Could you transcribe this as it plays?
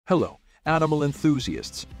Hello, animal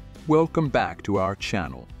enthusiasts. Welcome back to our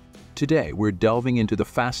channel. Today we're delving into the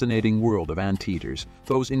fascinating world of anteaters,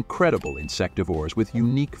 those incredible insectivores with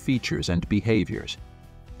unique features and behaviors.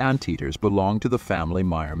 Anteaters belong to the family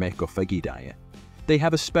Myrmecophagidae. They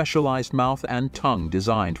have a specialized mouth and tongue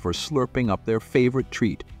designed for slurping up their favorite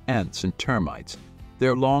treat, ants and termites.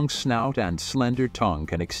 Their long snout and slender tongue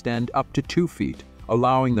can extend up to 2 feet,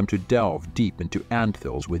 allowing them to delve deep into ant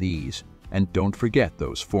hills with ease. And don't forget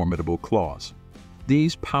those formidable claws.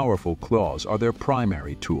 These powerful claws are their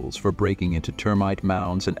primary tools for breaking into termite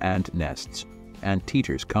mounds and ant nests.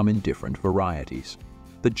 Anteaters come in different varieties.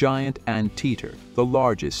 The giant anteater, the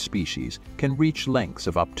largest species, can reach lengths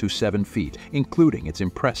of up to 7 feet, including its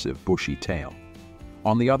impressive bushy tail.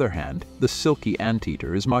 On the other hand, the silky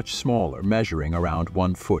anteater is much smaller, measuring around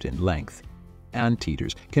 1 foot in length.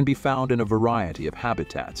 Anteaters can be found in a variety of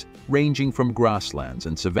habitats, ranging from grasslands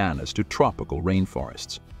and savannas to tropical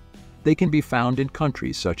rainforests. They can be found in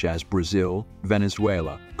countries such as Brazil,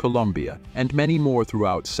 Venezuela, Colombia, and many more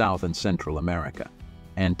throughout South and Central America.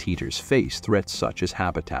 Anteaters face threats such as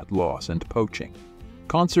habitat loss and poaching.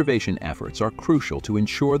 Conservation efforts are crucial to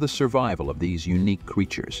ensure the survival of these unique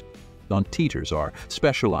creatures. Anteaters are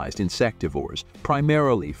specialized insectivores,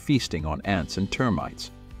 primarily feasting on ants and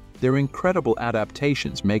termites. Their incredible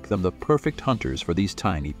adaptations make them the perfect hunters for these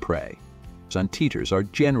tiny prey. Anteaters are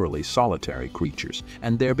generally solitary creatures,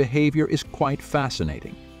 and their behavior is quite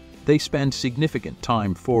fascinating. They spend significant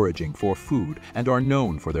time foraging for food and are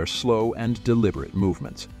known for their slow and deliberate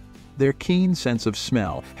movements. Their keen sense of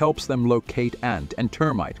smell helps them locate ant and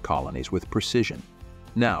termite colonies with precision.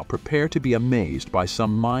 Now, prepare to be amazed by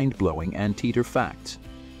some mind-blowing anteater facts.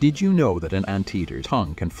 Did you know that an anteater's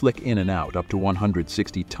tongue can flick in and out up to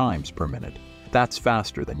 160 times per minute? That's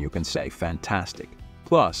faster than you can say fantastic.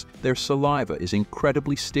 Plus, their saliva is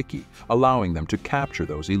incredibly sticky, allowing them to capture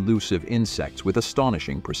those elusive insects with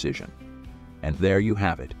astonishing precision. And there you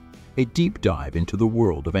have it, a deep dive into the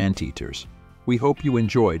world of anteaters. We hope you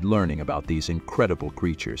enjoyed learning about these incredible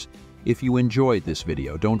creatures. If you enjoyed this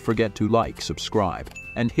video, don't forget to like, subscribe,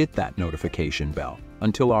 and hit that notification bell.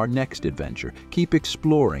 Until our next adventure, keep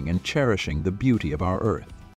exploring and cherishing the beauty of our Earth.